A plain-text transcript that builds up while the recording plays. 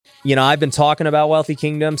I've been talking about Wealthy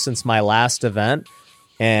Kingdom since my last event,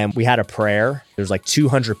 and we had a prayer. There's like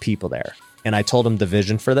 200 people there. And I told them the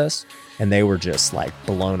vision for this, and they were just like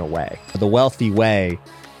blown away. The Wealthy Way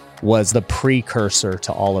was the precursor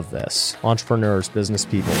to all of this. Entrepreneurs, business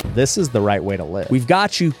people, this is the right way to live. We've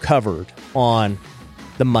got you covered on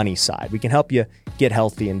the money side. We can help you get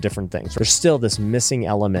healthy in different things. There's still this missing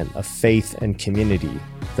element of faith and community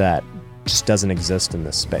that just doesn't exist in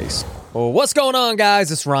this space. Well, what's going on,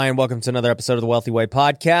 guys? It's Ryan. Welcome to another episode of the Wealthy Way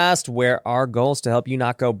podcast, where our goal is to help you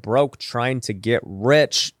not go broke trying to get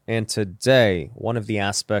rich. And today, one of the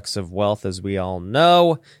aspects of wealth, as we all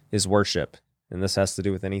know, is worship. And this has to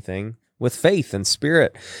do with anything with faith and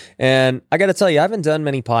spirit. And I got to tell you, I haven't done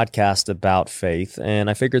many podcasts about faith, and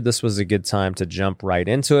I figured this was a good time to jump right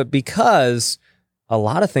into it because a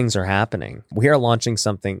lot of things are happening. We are launching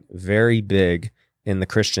something very big in the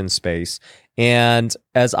Christian space. And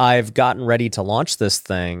as I've gotten ready to launch this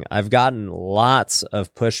thing, I've gotten lots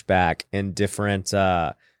of pushback and different,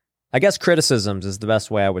 criticisms is the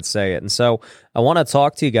best way I would say it. And so I want to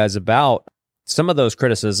talk to you guys about some of those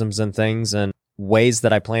criticisms and things and ways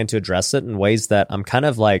that I plan to address it and ways that I'm kind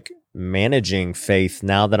of like managing faith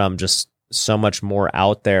now that I'm just so much more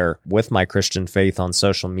out there with my Christian faith on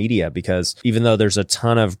social media, because even though there's a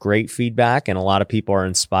ton of great feedback and a lot of people are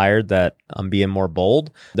inspired that I'm being more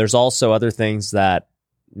bold, there's also other things that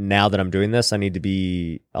now that I'm doing this, I need to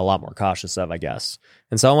be a lot more cautious of, I guess.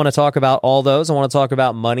 And so I want to talk about all those. I want to talk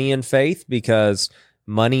about money and faith because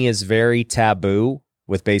money is very taboo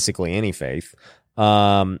with basically any faith,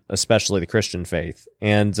 especially the Christian faith.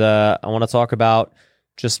 And I want to talk about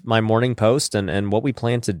just my morning post and what we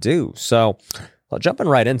plan to do. So jumping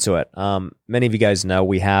right into it. Many of you guys know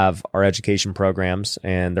we have our education programs,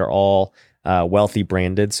 and they're all Wealthy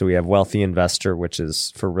branded. So we have Wealthy Investor, which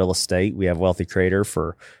is for real estate. We have Wealthy Creator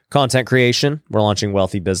for content creation. We're launching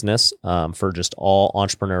Wealthy Business for just all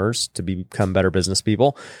entrepreneurs to become better business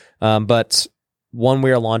people. But one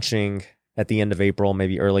we are launching at the end of April,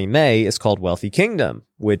 maybe early May, is called Wealthy Kingdom,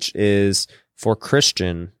 which is for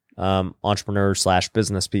Christian entrepreneurs /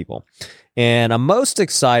 business people. And I'm most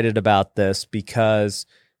excited about this because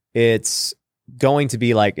it's going to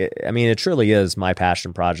be it truly is my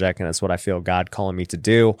passion project, and it's what I feel God calling me to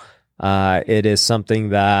do. It is something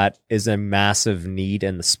that is a massive need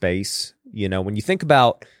in the space. When you think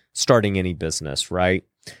about starting any business, right,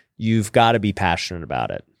 you've got to be passionate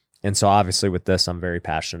about it. And so obviously with this, I'm very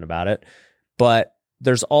passionate about it. But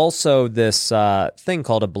there's also this thing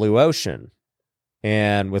called a blue ocean.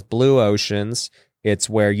 And with blue oceans, it's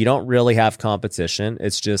where you don't really have competition.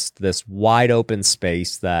 It's just this wide open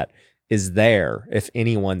space that is there if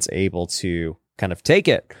anyone's able to kind of take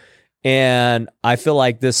it. And I feel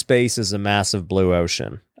like this space is a massive blue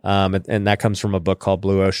ocean. And that comes from a book called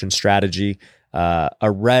Blue Ocean Strategy. A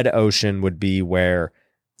red ocean would be where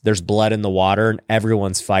there's blood in the water and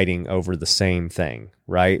everyone's fighting over the same thing,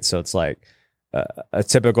 right? So it's like a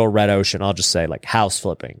typical red ocean, I'll just say like house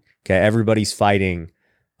flipping. Okay, everybody's fighting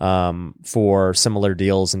for similar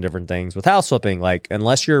deals and different things. With house flipping, like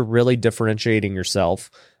unless you're really differentiating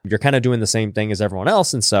yourself, you're kind of doing the same thing as everyone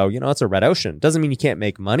else. And so, it's a red ocean. Doesn't mean you can't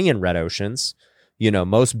make money in red oceans.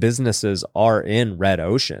 Most businesses are in red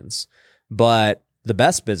oceans, but the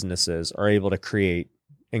best businesses are able to create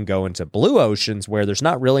and go into blue oceans where there's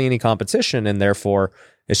not really any competition, and therefore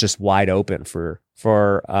it's just wide open for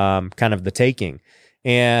kind of the taking.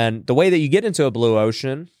 And the way that you get into a blue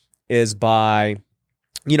ocean is by,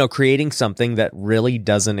 creating something that really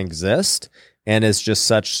doesn't exist and is just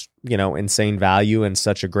such, insane value and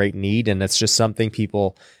such a great need. And it's just something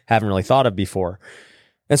people haven't really thought of before.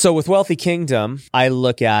 And so with Wealthy Kingdom, I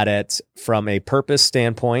look at it from a purpose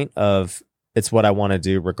standpoint of it's what I want to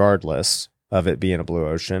do regardless of it being a blue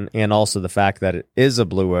ocean. And also the fact that it is a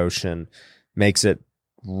blue ocean makes it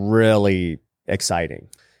really exciting.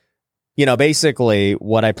 Basically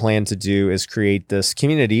what I plan to do is create this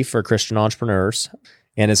community for Christian entrepreneurs,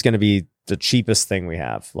 and it's going to be the cheapest thing we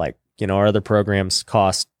have. Our other programs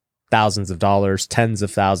cost thousands of dollars, tens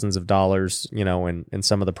of thousands of dollars, in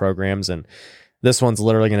some of the programs. And this one's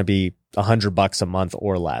literally going to be $100 a month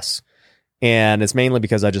or less. And it's mainly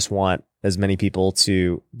because I just want as many people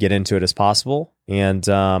to get into it as possible. And,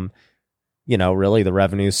 really the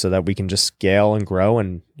revenues so that we can just scale and grow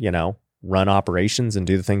and, run operations and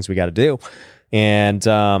do the things we got to do. And,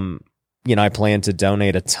 I plan to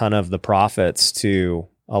donate a ton of the profits to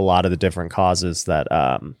a lot of the different causes that,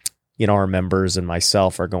 our members and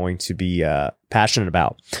myself are going to be passionate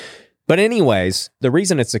about. But anyways, the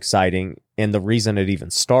reason it's exciting and the reason it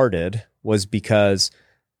even started was because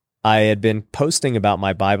I had been posting about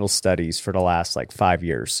my Bible studies for the last 5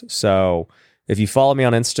 years. So if you follow me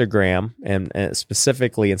on Instagram and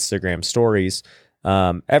specifically Instagram stories,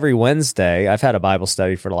 every Wednesday, I've had a Bible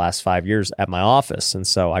study for the last 5 years at my office. And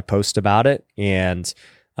so I post about it, and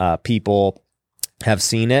people have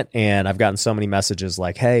seen it. And I've gotten so many messages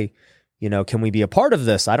like, hey, can we be a part of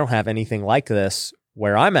this? I don't have anything like this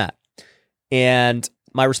where I'm at. And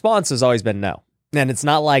my response has always been no. And it's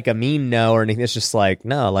not like a mean no or anything. It's just like,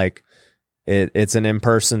 no, like it's an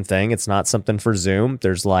in-person thing. It's not something for Zoom.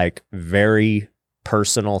 There's like very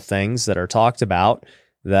personal things that are talked about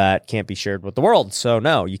that can't be shared with the world. So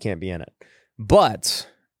no, you can't be in it. But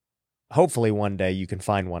hopefully one day you can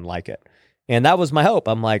find one like it. And that was my hope.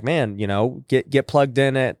 I'm like, man, get plugged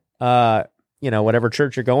in at, whatever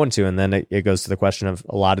church you're going to. And then it goes to the question of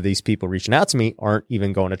a lot of these people reaching out to me aren't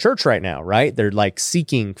even going to church right now, right? They're like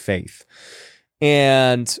seeking faith.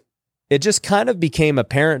 And it just kind of became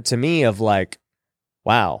apparent to me of like,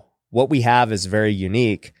 wow, what we have is very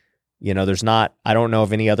unique. I don't know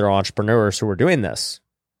of any other entrepreneurs who are doing this.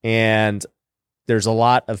 And there's a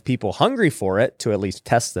lot of people hungry for it to at least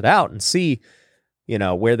test it out and see,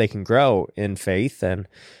 where they can grow in faith. And,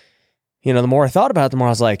 the more I thought about it, the more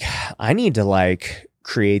I was like, I need to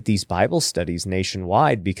create these Bible studies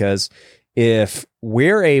nationwide, because if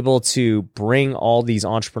we're able to bring all these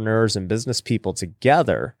entrepreneurs and business people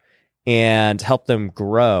together and help them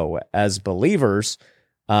grow as believers,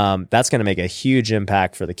 that's going to make a huge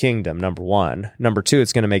impact for the kingdom, number one. Number two,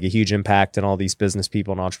 it's going to make a huge impact in all these business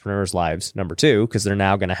people and entrepreneurs' lives, number two, because they're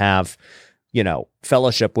now going to have,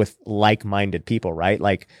 fellowship with like-minded people, right?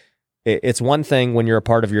 Like, it's one thing when you're a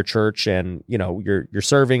part of your church and, you're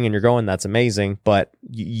serving and you're going, that's amazing, but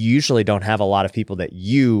you usually don't have a lot of people that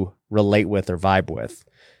you relate with or vibe with.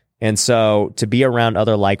 And so to be around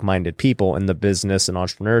other like-minded people in the business and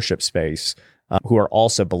entrepreneurship space, who are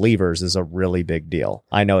also believers, is a really big deal.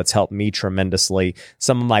 I know it's helped me tremendously.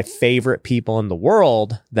 Some of my favorite people in the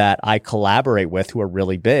world that I collaborate with who are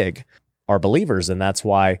really big are believers. And that's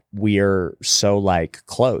why we're so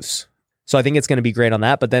close. So I think it's going to be great on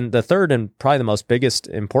that. But then the third and probably the most biggest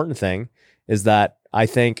important thing is that I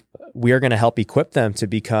think we are going to help equip them to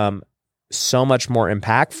become so much more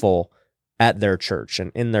impactful at their church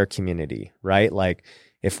and in their community, right? Like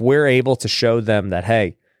if we're able to show them that,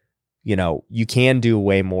 hey, you can do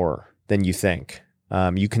way more than you think.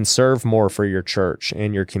 You can serve more for your church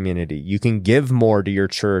and your community. You can give more to your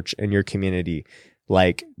church and your community.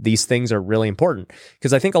 Like these things are really important,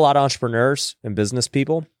 because I think a lot of entrepreneurs and business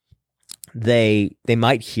people, they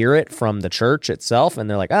might hear it from the church itself and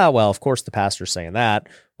they're like, oh, well, of course the pastor's saying that.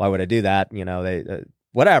 Why would I do that?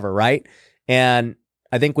 Whatever, right? And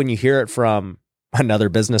I think when you hear it from another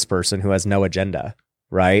business person who has no agenda,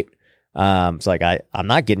 right? It's like, I'm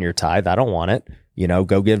not getting your tithe. I don't want it.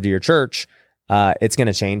 Go give to your church. It's going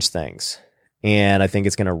to change things. And I think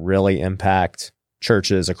it's going to really impact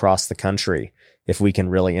churches across the country if we can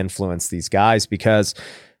really influence these guys, because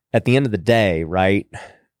at the end of the day, right?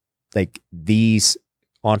 Like these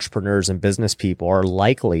entrepreneurs and business people are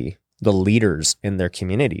likely the leaders in their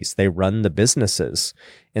communities. They run the businesses.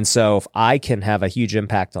 And so if I can have a huge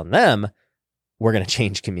impact on them, we're going to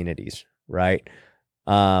change communities, right?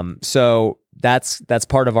 So that's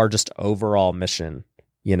part of our just overall mission,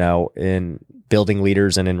 in building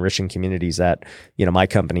leaders and enriching communities at, my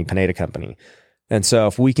company, Pineda Company. And so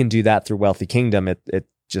if we can do that through Wealthy Kingdom, it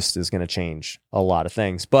just is going to change a lot of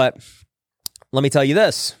things. But let me tell you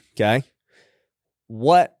this, okay?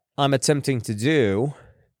 What I'm attempting to do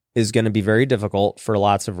is going to be very difficult for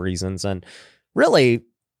lots of reasons. And really,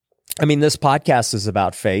 this podcast is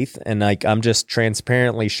about faith, and I'm just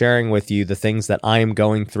transparently sharing with you the things that I am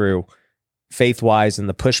going through faith-wise and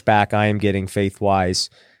the pushback I am getting faith-wise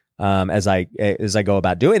as I go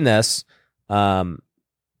about doing this,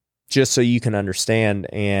 just so you can understand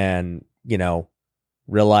and,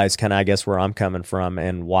 realize kind of, I guess, where I'm coming from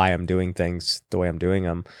and why I'm doing things the way I'm doing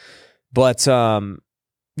them. But,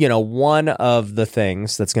 one of the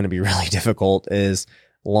things that's going to be really difficult is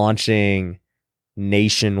launching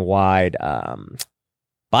nationwide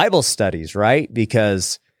Bible studies, right?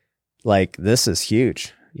 Because this is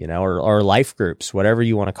huge, or life groups, whatever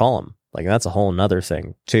you want to call them. That's a whole nother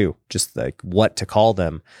thing too, just what to call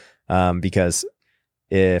them. Because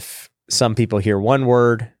if some people hear one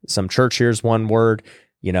word, some church hears one word,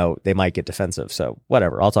 they might get defensive. So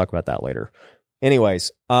whatever, I'll talk about that later.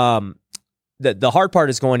 Anyways, the hard part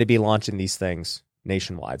is going to be launching these things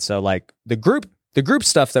nationwide. So the group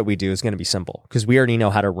stuff that we do is going to be simple because we already know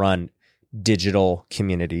how to run digital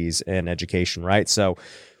communities and education, right? So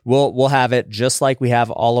we'll have it just like we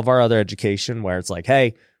have all of our other education, where it's like,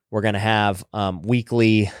 hey, we're going to have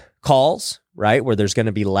weekly calls, right? Where there's going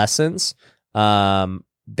to be lessons.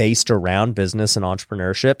 based around business and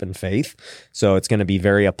entrepreneurship and faith. So it's going to be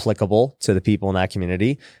very applicable to the people in that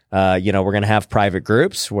community. We're going to have private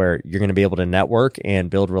groups where you're going to be able to network and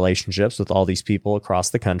build relationships with all these people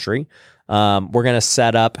across the country. We're going to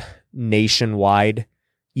set up nationwide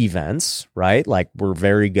events, right? Like we're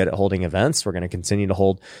very good at holding events. We're going to continue to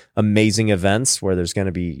hold amazing events where there's going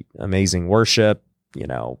to be amazing worship. We're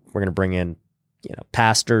going to bring in,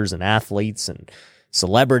 pastors and athletes and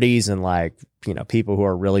celebrities and people who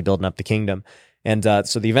are really building up the kingdom. And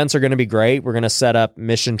so the events are going to be great. We're going to set up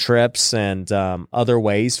mission trips and other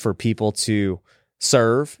ways for people to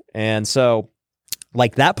serve. And so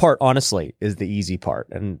that part, honestly, is the easy part.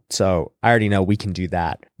 And so I already know we can do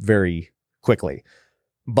that very quickly.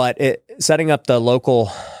 But setting up the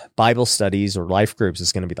local Bible studies or life groups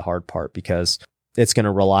is going to be the hard part, because it's going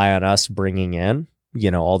to rely on us bringing in,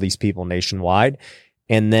 all these people nationwide,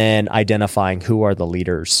 and then identifying who are the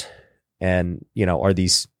leaders and, are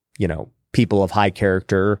these, people of high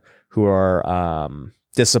character who are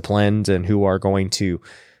disciplined and who are going to,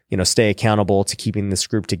 stay accountable to keeping this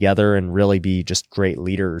group together and really be just great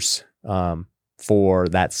leaders for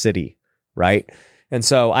that city, right? And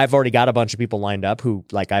so I've already got a bunch of people lined up who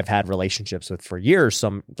I've had relationships with for years. So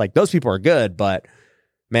I'm those people are good, but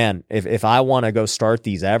man, if I want to go start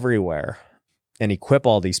these everywhere and equip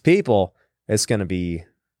all these people, it's going to be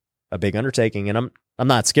a big undertaking. And I'm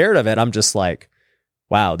not scared of it. I'm just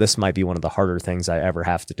wow, this might be one of the harder things I ever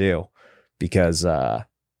have to do, because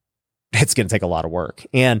it's going to take a lot of work.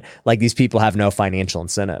 And these people have no financial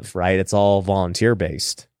incentive, right? It's all volunteer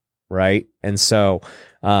based, right? And so,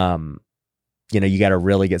 you got to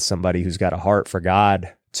really get somebody who's got a heart for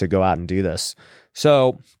God to go out and do this.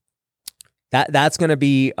 So that's going to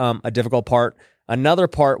be a difficult part. Another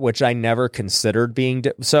part, which I never considered being,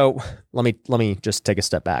 so let me just take a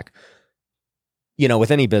step back.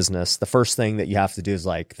 With any business, the first thing that you have to do is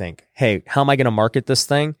think, hey, how am I going to market this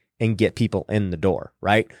thing and get people in the door,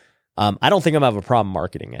 right? I don't think I'm going to have a problem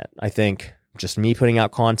marketing it. I think just me putting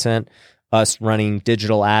out content, us running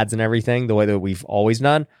digital ads and everything the way that we've always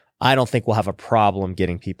done, I don't think we'll have a problem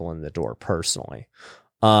getting people in the door personally.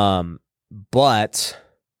 But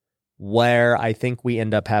where I think we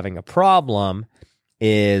end up having a problem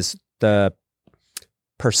is the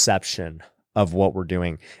perception of what we're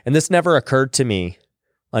doing. And this never occurred to me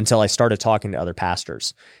until I started talking to other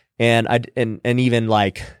pastors. And even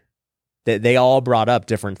they all brought up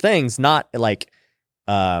different things, not in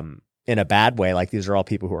a bad way, these are all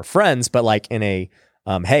people who are friends, but in a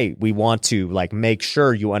hey, we want to make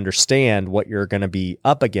sure you understand what you're going to be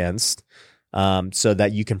up against, so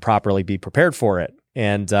that you can properly be prepared for it.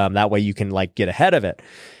 And that way you can get ahead of it.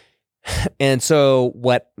 And so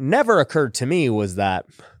what never occurred to me was that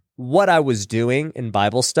what I was doing in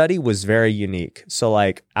Bible study was very unique. So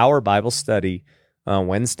our Bible study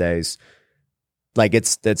Wednesdays,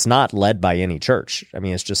 it's not led by any church. I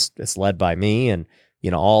mean, it's led by me and,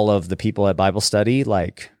 all of the people at Bible study,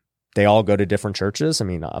 they all go to different churches. I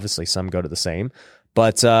mean, obviously some go to the same,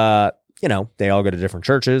 but, they all go to different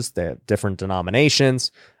churches, they have different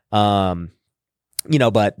denominations. But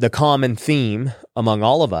the common theme among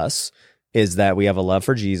all of us is that we have a love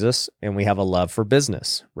for Jesus and we have a love for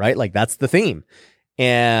business, right? That's the theme.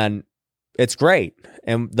 And it's great.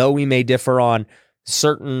 And though we may differ on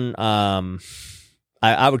certain,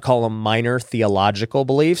 I would call them minor theological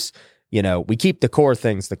beliefs, we keep the core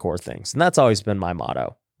things. And that's always been my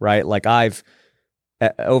motto, right? I've,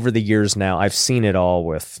 over the years now, I've seen it all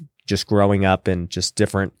with just growing up in just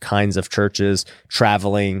different kinds of churches,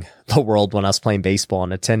 traveling the world when I was playing baseball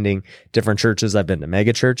and attending different churches. I've been to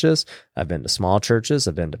mega churches. I've been to small churches.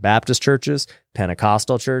 I've been to Baptist churches,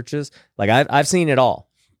 Pentecostal churches. I've seen it all.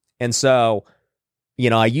 And so,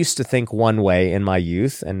 I used to think one way in my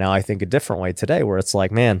youth, and now I think a different way today, where it's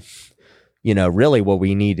man, really what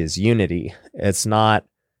we need is unity. It's not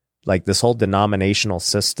this whole denominational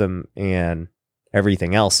system and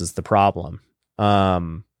everything else is the problem.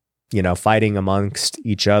 Fighting amongst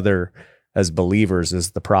each other as believers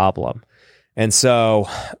is the problem. And so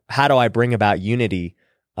how do I bring about unity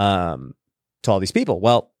to all these people?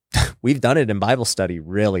 Well, we've done it in Bible study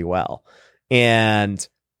really well. And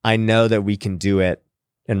I know that we can do it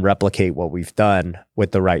and replicate what we've done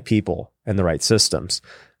with the right people and the right systems.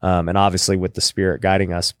 And obviously with the Spirit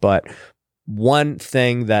guiding us. But one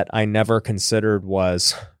thing that I never considered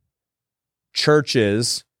was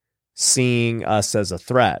churches seeing us as a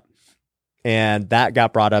threat. And that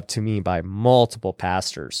got brought up to me by multiple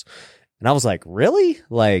pastors. And I was really?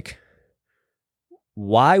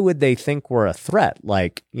 Why would they think we're a threat?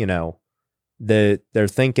 They're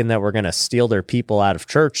thinking that we're going to steal their people out of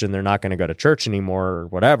church and they're not going to go to church anymore or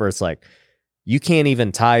whatever. It's you can't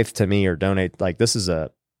even tithe to me or donate. Like, this is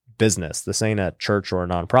a business. This ain't a church or a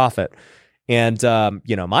nonprofit. And,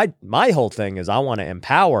 my whole thing is I want to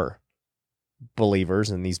empower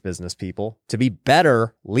believers and these business people to be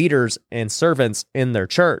better leaders and servants in their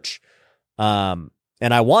church. And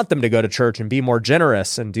I want them to go to church and be more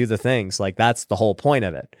generous and do the things. Like, that's the whole point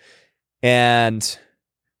of it. And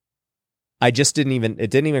it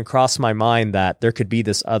didn't even cross my mind that there could be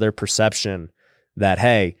this other perception that,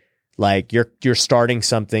 hey, like you're starting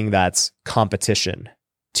something that's competition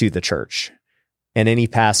to the church. And any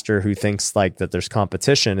pastor who thinks like that there's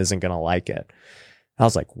competition isn't going to like it. I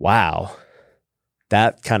was like, wow,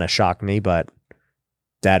 that kind of shocked me, but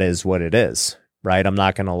that is what it is, right? I'm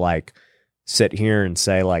not going to like sit here and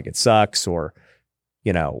say like it sucks or,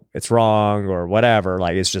 it's wrong or whatever.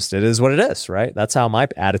 Like, it is what it is, right? That's how my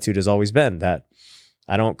attitude has always been, that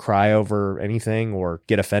I don't cry over anything or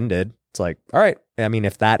get offended. It's like, all right, I mean,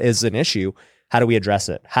 if that is an issue, how do we address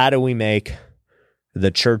it? How do we make the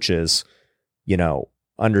churches,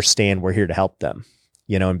 understand we're here to help them,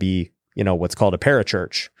 and be, what's called a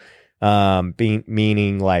parachurch,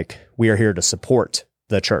 meaning like we are here to support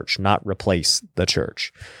the church, not replace the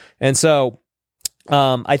church. And so,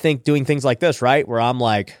 I think doing things like this, right, where I'm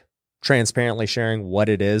like transparently sharing what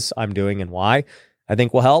it is I'm doing and why, I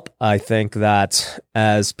think will help. I think that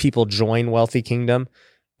as people join Wealthy Kingdom,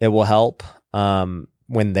 it will help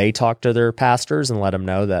when they talk to their pastors and let them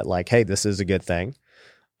know that like, hey, this is a good thing.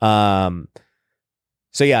 So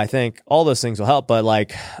yeah, I think all those things will help. But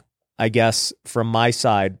like, I guess from my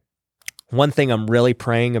side, one thing I'm really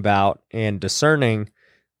praying about and discerning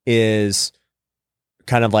is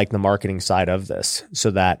kind of like the marketing side of this, so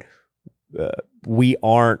that we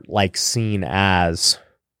aren't like seen as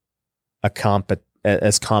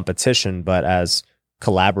as competition, but as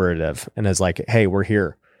collaborative and as like, hey, we're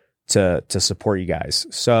here to support you guys.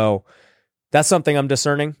 So that's something I'm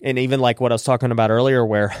discerning. And even like what I was talking about earlier,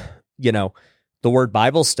 where, the word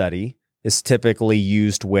Bible study is typically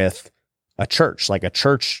used with a church, like a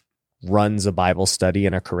church runs a Bible study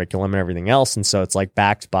and a curriculum and everything else. And so it's like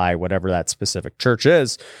backed by whatever that specific church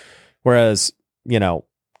is. Whereas,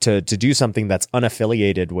 to do something that's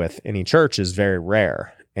unaffiliated with any church is very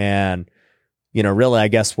rare. And, really, I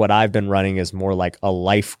guess what I've been running is more like a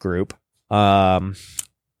life group,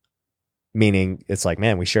 meaning it's like,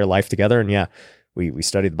 man, we share life together. And yeah, we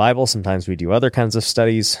study the Bible. Sometimes we do other kinds of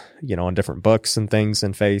studies, on different books and things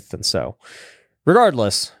in faith. And so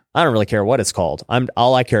regardless, I don't really care what it's called.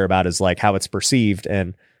 All I care about is like how it's perceived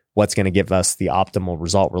and what's going to give us the optimal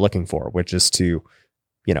result we're looking for, which is to,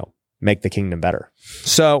 make the kingdom better.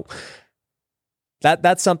 So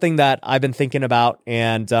that's something that I've been thinking about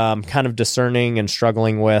and kind of discerning and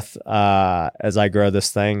struggling with as I grow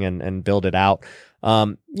this thing and build it out.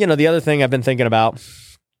 The other thing I've been thinking about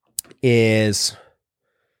is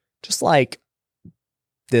just like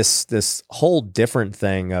this whole different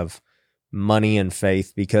thing of money and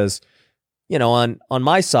faith, because, on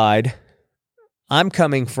my side, I'm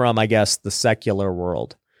coming from, I guess, the secular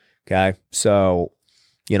world. Okay. So,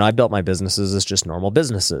 I built my businesses as just normal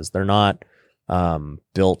businesses. They're not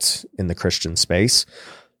built in the Christian space.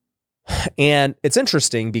 And it's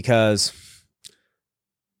interesting because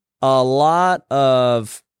a lot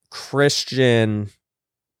of Christian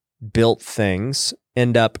built things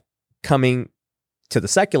end up coming to the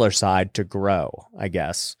secular side to grow, I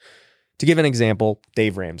guess. To give an example,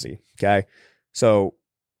 Dave Ramsey. Okay. So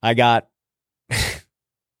I don't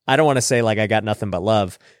want to say like I got nothing but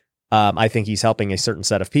love. I think he's helping a certain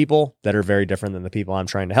set of people that are very different than the people I'm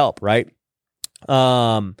trying to help. Right.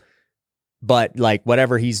 But like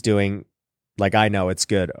whatever he's doing, like I know it's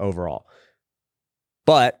good overall.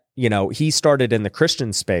 But, he started in the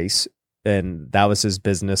Christian space and that was his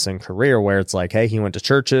business and career, where it's like, hey, he went to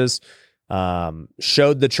churches,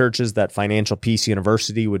 showed the churches that Financial Peace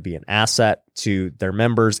University would be an asset to their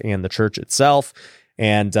members and the church itself.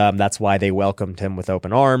 And that's why they welcomed him with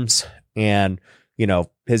open arms. And,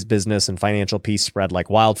 his business and Financial Peace spread like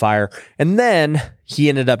wildfire. And then he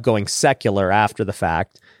ended up going secular after the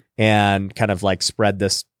fact and kind of like spread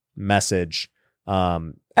this message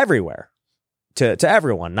everywhere to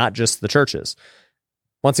everyone, not just the churches.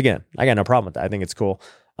 Once again, I got no problem with that. I think it's cool.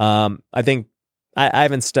 I think I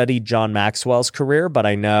haven't studied John Maxwell's career, but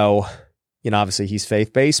I know, obviously he's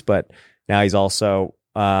faith-based, but now he's also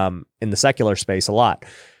in the secular space a lot.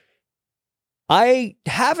 I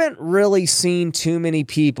haven't really seen too many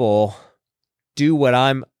people do what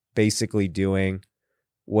I'm basically doing,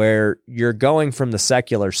 where you're going from the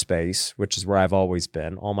secular space, which is where I've always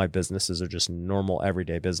been. All my businesses are just normal,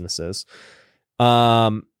 everyday businesses.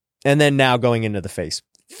 And then now going into the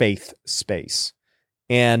faith space.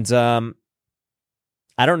 And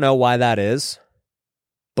I don't know why that is,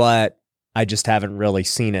 but I just haven't really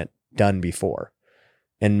seen it done before.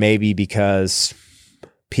 And maybe because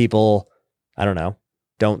people, I don't know,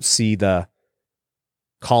 don't see the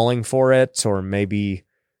calling for it, or maybe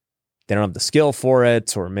they don't have the skill for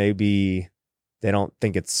it, or maybe they don't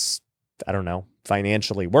think it's, I don't know,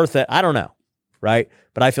 financially worth it. I don't know, right?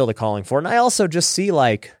 But I feel the calling for it. And I also just see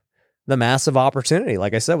like the massive opportunity.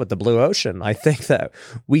 Like I said, with the blue ocean, I think that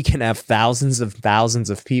we can have thousands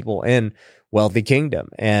of people in Wealthy Kingdom,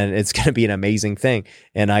 and it's going to be an amazing thing.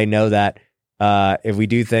 And I know that if we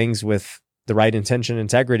do things with the right intention,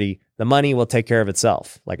 integrity, the money will take care of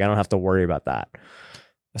itself. Like I don't have to worry about that.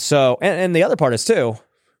 So, and the other part is too,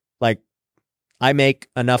 like I make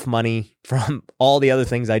enough money from all the other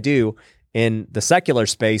things I do in the secular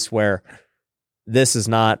space where this is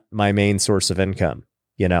not my main source of income.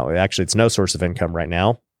 You know, actually it's no source of income right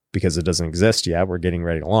now because it doesn't exist yet. We're getting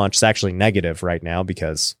ready to launch. It's actually negative right now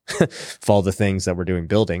because of all the things that we're doing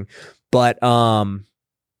building. But I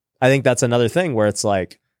think that's another thing where it's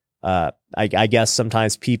like, I guess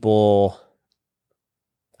sometimes people,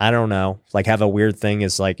 I don't know, like have a weird thing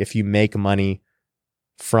is like, if you make money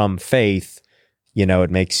from faith, you know,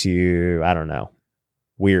 it makes you, I don't know,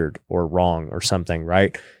 weird or wrong or something.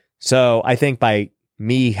 Right. So I think by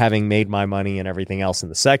me having made my money and everything else in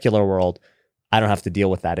the secular world, I don't have to deal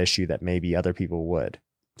with that issue that maybe other people would.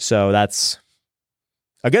 So that's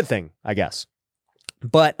a good thing, I guess.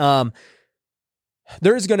 But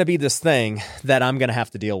there's going to be this thing that I'm going to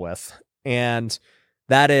have to deal with. And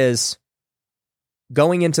that is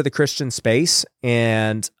going into the Christian space.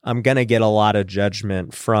 And I'm going to get a lot of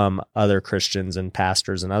judgment from other Christians and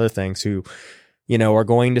pastors and other things who, you know, are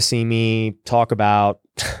going to see me talk about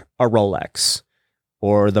a Rolex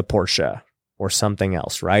or the Porsche or something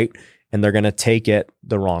else, right? And they're going to take it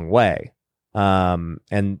the wrong way.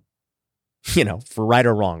 And, you know, for right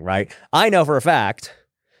or wrong, right? I know for a fact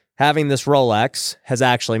having this Rolex has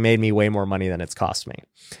actually made me way more money than it's cost me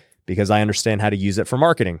because I understand how to use it for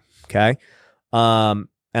marketing. Okay. And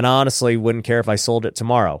I honestly wouldn't care if I sold it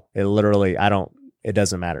tomorrow. It literally, it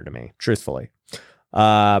doesn't matter to me, truthfully.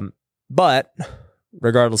 But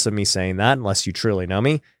regardless of me saying that, unless you truly know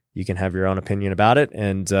me, you can have your own opinion about it.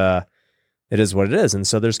 And, it is what it is. And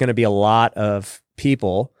so there's going to be a lot of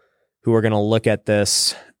people who are going to look at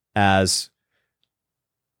this as,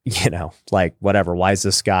 you know, like whatever, why is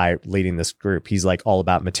this guy leading this group? He's like all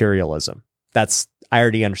about materialism. I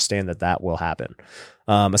already understand that will happen.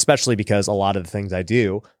 Especially because a lot of the things I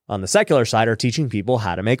do on the secular side are teaching people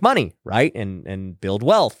how to make money, right? And build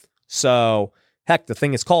wealth. So heck, the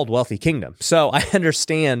thing is called Wealthy Kingdom. So I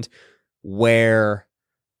understand where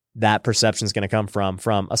that perception is going to come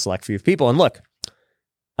from a select few of people. And look,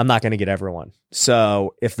 I'm not going to get everyone.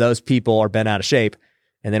 So if those people are bent out of shape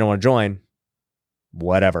and they don't want to join,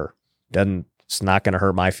 whatever, it's not going to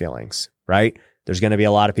hurt my feelings, right? There's going to be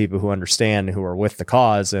a lot of people who understand, who are with the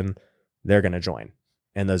cause, and they're going to join.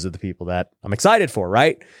 And those are the people that I'm excited for,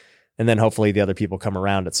 right? And then hopefully the other people come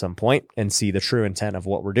around at some point and see the true intent of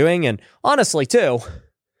what we're doing. And honestly, too,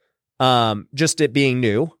 just it being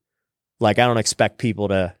new, like I don't expect people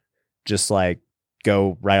to just like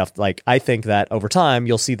go right off. Like I think that over time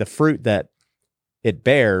you'll see the fruit that it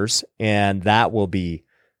bears, and that will be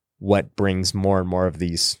what brings more and more of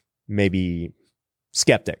these maybe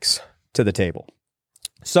skeptics to the table.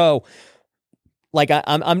 So like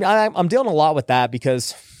I'm dealing a lot with that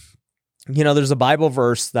because, you know, there's a Bible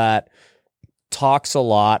verse that talks a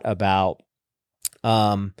lot about,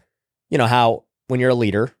 you know, how when you're a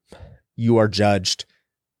leader, you are judged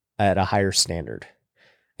at a higher standard.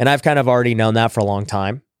 And I've kind of already known that for a long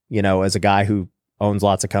time. You know, as a guy who owns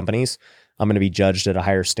lots of companies, I'm going to be judged at a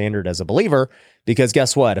higher standard as a believer, because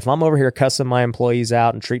guess what? If I'm over here cussing my employees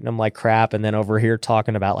out and treating them like crap, and then over here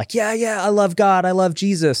talking about like, yeah, I love God, I love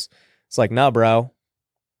Jesus. It's like, no, bro,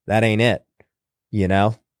 that ain't it. You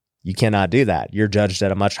know, you cannot do that. You're judged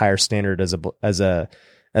at a much higher standard as a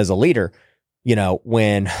leader. You know,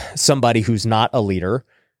 when somebody who's not a leader,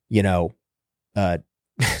 you know,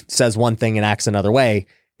 says one thing and acts another way,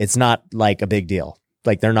 it's not like a big deal.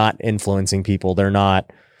 Like they're not influencing people. They're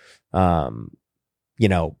not, you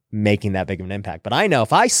know, making that big of an impact. But I know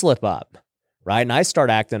if I slip up, right, and I start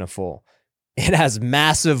acting a fool, it has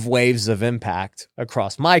massive waves of impact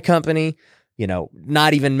across my company, you know,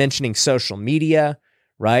 not even mentioning social media,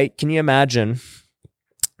 right? Can you imagine,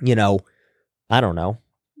 you know, I don't know.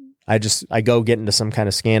 I go get into some kind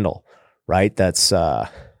of scandal, right? That's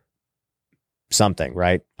something,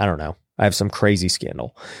 right? I don't know. I have some crazy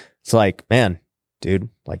scandal. It's like, man, dude,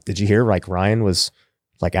 like, did you hear like Ryan was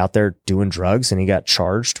like out there doing drugs and he got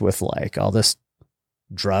charged with like all this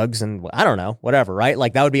drugs and I don't know, whatever, right?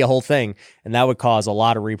 Like that would be a whole thing, and that would cause a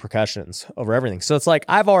lot of repercussions over everything. So it's like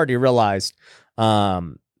I've already realized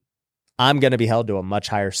I'm going to be held to a much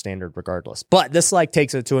higher standard regardless. But this like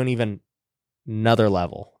takes it to an even another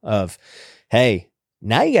level of, hey,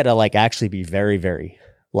 now you got to like actually be very, very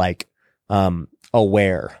like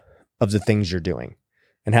aware of the things you're doing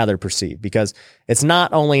and how they're perceived, because it's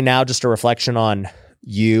not only now just a reflection on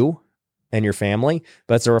you and your family,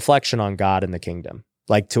 but it's a reflection on God and the kingdom,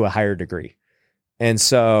 like to a higher degree. And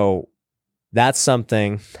so that's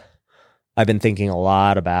something I've been thinking a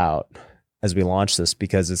lot about as we launch this,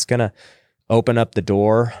 because it's going to open up the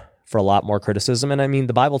door for a lot more criticism. And I mean,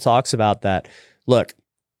 the Bible talks about that. Look,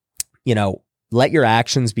 you know, let your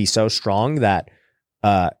actions be so strong that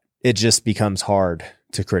it just becomes hard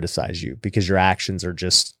to criticize you because your actions are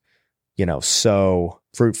just, you know, so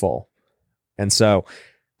fruitful. And so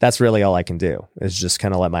that's really all I can do, is just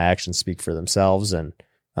kind of let my actions speak for themselves, and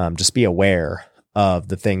just be aware of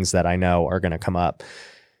the things that I know are going to come up.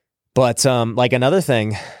 But like another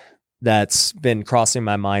thing that's been crossing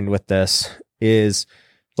my mind with this is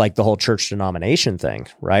like the whole church denomination thing,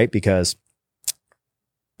 right? Because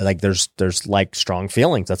like there's like strong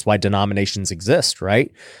feelings. That's why denominations exist,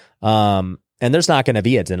 right? And there's not going to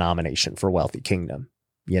be a denomination for Wealthy Kingdom,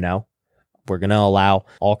 you know? We're going to allow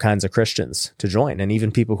all kinds of Christians to join, and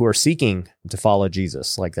even people who are seeking to follow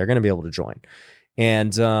Jesus, like they're going to be able to join.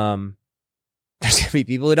 And there's going to be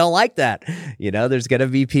people who don't like that. You know, there's going to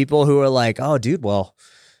be people who are like, oh, dude, well,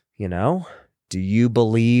 you know, do you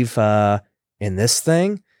believe in this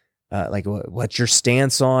thing? Like, what's your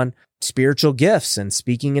stance on spiritual gifts and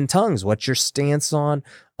speaking in tongues? What's your stance on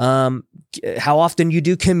how often you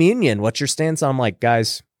do communion? What's your stance on? I'm like,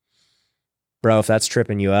 guys, bro, if that's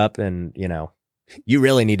tripping you up, and you know, you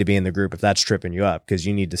really need to be in the group if that's tripping you up, because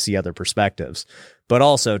you need to see other perspectives. But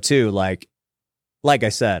also too, like I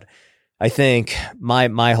said, I think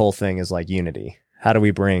my whole thing is like unity. How do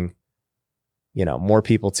we bring, you know, more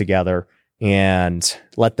people together and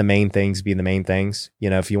let the main things be the main things?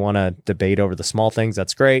 You know, if you want to debate over the small things,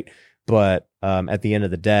 that's great. But at the end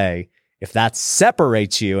of the day, if that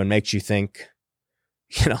separates you and makes you think,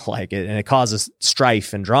 you know, like it, and it causes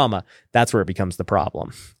strife and drama, that's where it becomes the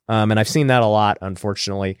problem. And I've seen that a lot,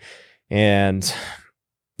 unfortunately. And,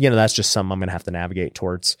 you know, that's just something I'm going to have to navigate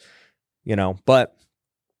towards, you know. But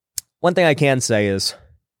one thing I can say is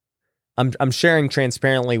I'm sharing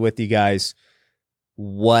transparently with you guys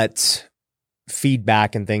what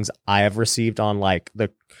feedback and things I have received on like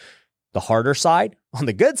the harder side. On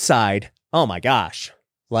the good side, oh my gosh,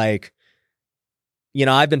 like, you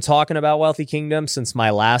know, I've been talking about Wealthy Kingdom since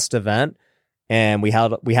my last event, and we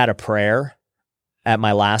had a prayer at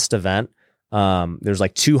my last event. There's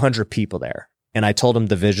like 200 people there, and I told them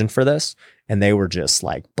the vision for this, and they were just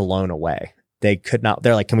like blown away. They could not.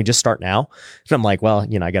 They're like, "Can we just start now?" And I'm like, "Well,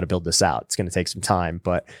 you know, I got to build this out. It's going to take some time,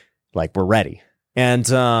 but like we're ready." And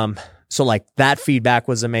so like that feedback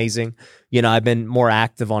was amazing. You know, I've been more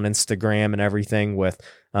active on Instagram and everything with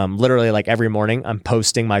literally like every morning I'm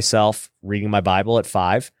posting myself reading my Bible at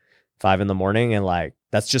 5 in the morning. And like,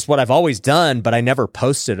 that's just what I've always done, but I never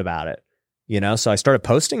posted about it, you know? So I started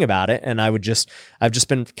posting about it, and I've just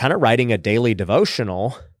been kind of writing a daily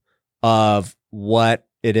devotional of what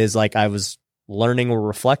it is like I was learning or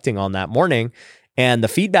reflecting on that morning. And the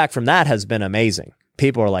feedback from that has been amazing.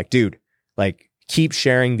 People are like, dude, like keep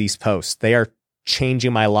sharing these posts. They are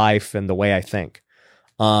changing my life and the way I think.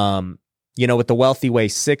 You know, with the Wealthy Way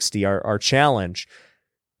 60, our challenge,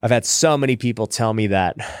 I've had so many people tell me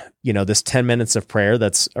that, you know, this 10 minutes of prayer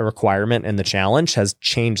that's a requirement in the challenge has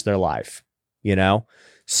changed their life, you know?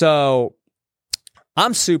 So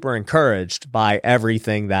I'm super encouraged by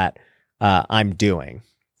everything that I'm doing,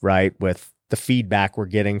 right? With the feedback we're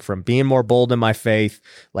getting from being more bold in my faith,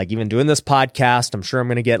 like even doing this podcast. I'm sure I'm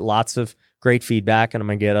going to get lots of great feedback, and I'm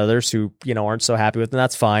going to get others who, you know, aren't so happy with it, and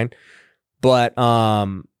that's fine. But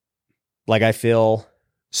like I feel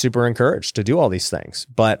super encouraged to do all these things.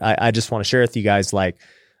 But I just want to share with you guys like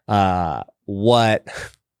what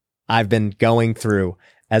I've been going through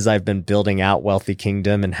as I've been building out Wealthy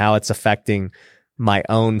Kingdom, and how it's affecting my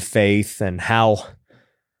own faith, and how,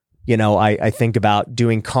 you know, I think about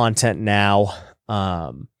doing content now,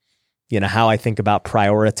 you know, how I think about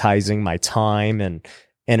prioritizing my time and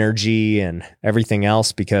energy and everything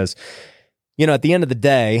else, because, you know, at the end of the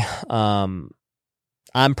day,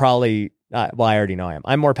 I'm probably, well, I already know I am.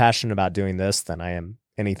 I'm more passionate about doing this than I am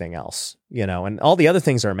anything else, you know, and all the other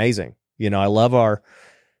things are amazing. You know, I love our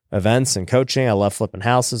events and coaching. I love flipping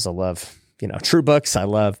houses. I love, you know, True Books. I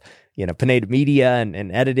love, you know, Pineda Media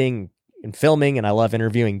and editing, in filming and I love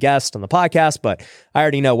interviewing guests on the podcast, but I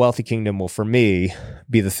already know Wealthy Kingdom will, for me,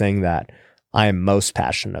 be the thing that I am most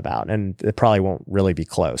passionate about, and it probably won't really be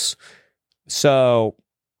close. So,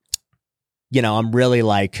 I'm really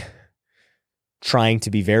trying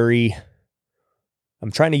to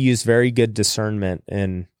use very good discernment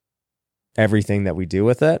in everything that we do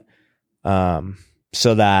with it,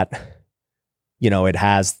 so that, it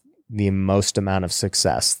has the most amount of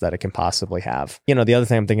success that it can possibly have. The other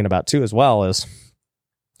thing I'm thinking about too as well is,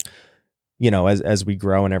 as we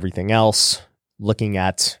grow and everything else, looking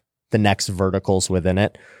at the next verticals within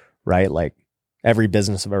it, right? Like every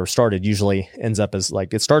business I've ever started usually ends up as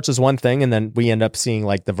it starts as one thing, and then we end up seeing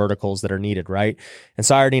the verticals that are needed, right? And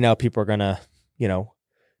so I already know people are going to,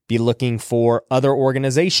 be looking for other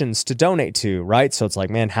organizations to donate to, right? So it's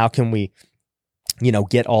man, how can we,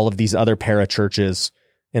 get all of these other parachurches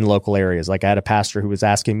in local areas? I had a pastor who was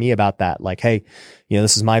asking me about that. Hey,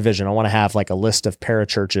 this is my vision. I want to have a list of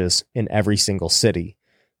parachurches in every single city,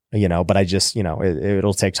 but I just,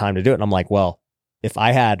 it'll take time to do it. And I'm well, if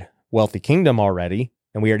I had Wealthy Kingdom already,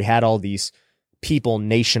 and we already had all these people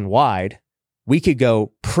nationwide, we could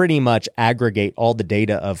go pretty much aggregate all the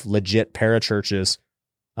data of legit parachurches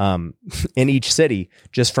in each city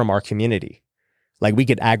just from our community. We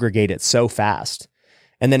could aggregate it so fast.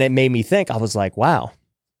 And then it made me think, I was wow,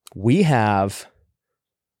 we have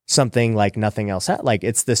something nothing else had.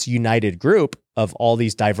 It's this united group of all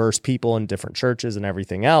these diverse people in different churches and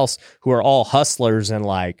everything else who are all hustlers and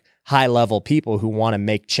high level people who want to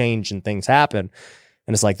make change and things happen.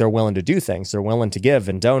 And it's they're willing to do things. They're willing to give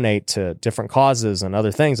and donate to different causes and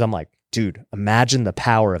other things. I'm dude, imagine the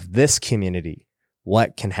power of this community.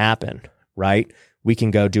 What can happen, right? We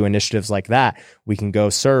can go do initiatives like that. We can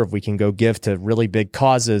go serve. We can go give to really big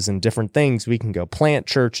causes and different things. We can go plant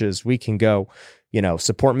churches. We can go,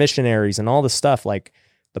 support missionaries and all this stuff.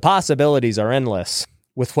 The possibilities are endless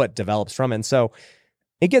with what develops from it. And so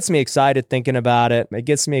it gets me excited thinking about it. It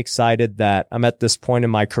gets me excited that I'm at this point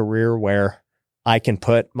in my career where I can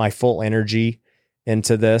put my full energy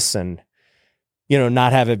into this and,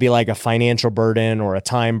 not have it be a financial burden or a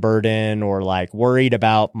time burden or worried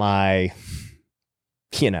about my,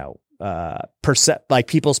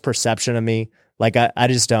 people's perception of me. I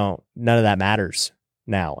just don't, none of that matters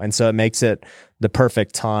now. And so it makes it the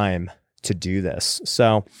perfect time to do this.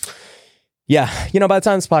 So yeah, by the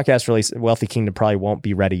time this podcast releases, Wealthy Kingdom probably won't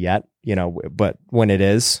be ready yet, but when it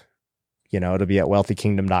is, it'll be at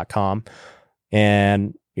wealthykingdom.com.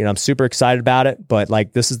 And, I'm super excited about it, but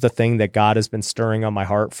this is the thing that God has been stirring on my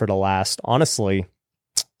heart for the last, honestly,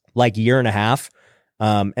 year and a half.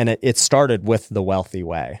 And it started with the Wealthy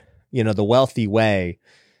Way. The Wealthy Way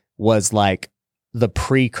was the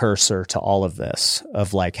precursor to all of this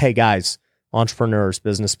of hey guys, entrepreneurs,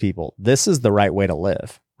 business people, this is the right way to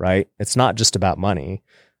live, right? It's not just about money.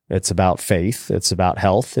 It's about faith. It's about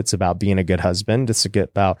health. It's about being a good husband. It's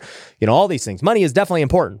about, all these things. Money is definitely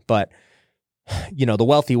important, but the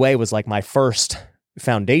Wealthy Way was my first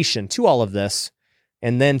foundation to all of this.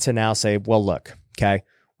 And then to now say, well, look, okay,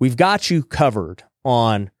 we've got you covered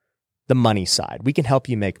on the money side. We can help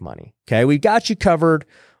you make money. Okay. We've got you covered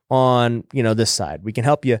on, this side. We can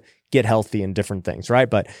help you get healthy and different things, right?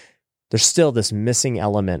 But there's still this missing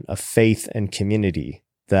element of faith and community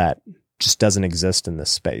that just doesn't exist in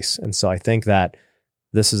this space. And so I think that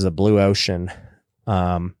this is a blue ocean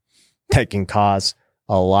that can cause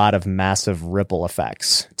a lot of massive ripple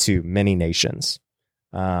effects to many nations.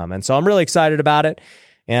 And so I'm really excited about it.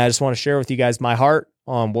 And I just want to share with you guys my heart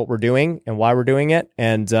on what we're doing and why we're doing it.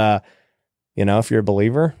 And, if you're a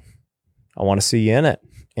believer, I want to see you in it.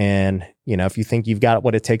 And, if you think you've got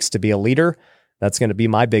what it takes to be a leader, that's going to be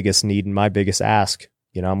my biggest need and my biggest ask.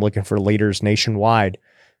 I'm looking for leaders nationwide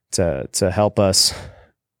to help us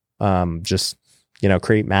just,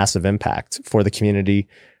 create massive impact for the community,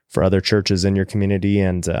 for other churches in your community.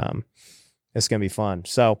 And it's going to be fun.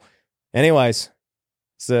 So anyways,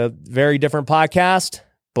 it's a very different podcast,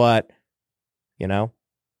 but,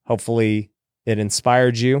 hopefully it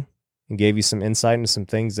inspired you and gave you some insight into some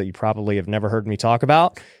things that you probably have never heard me talk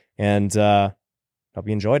about. And hope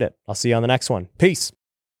you enjoyed it. I'll see you on the next one. Peace.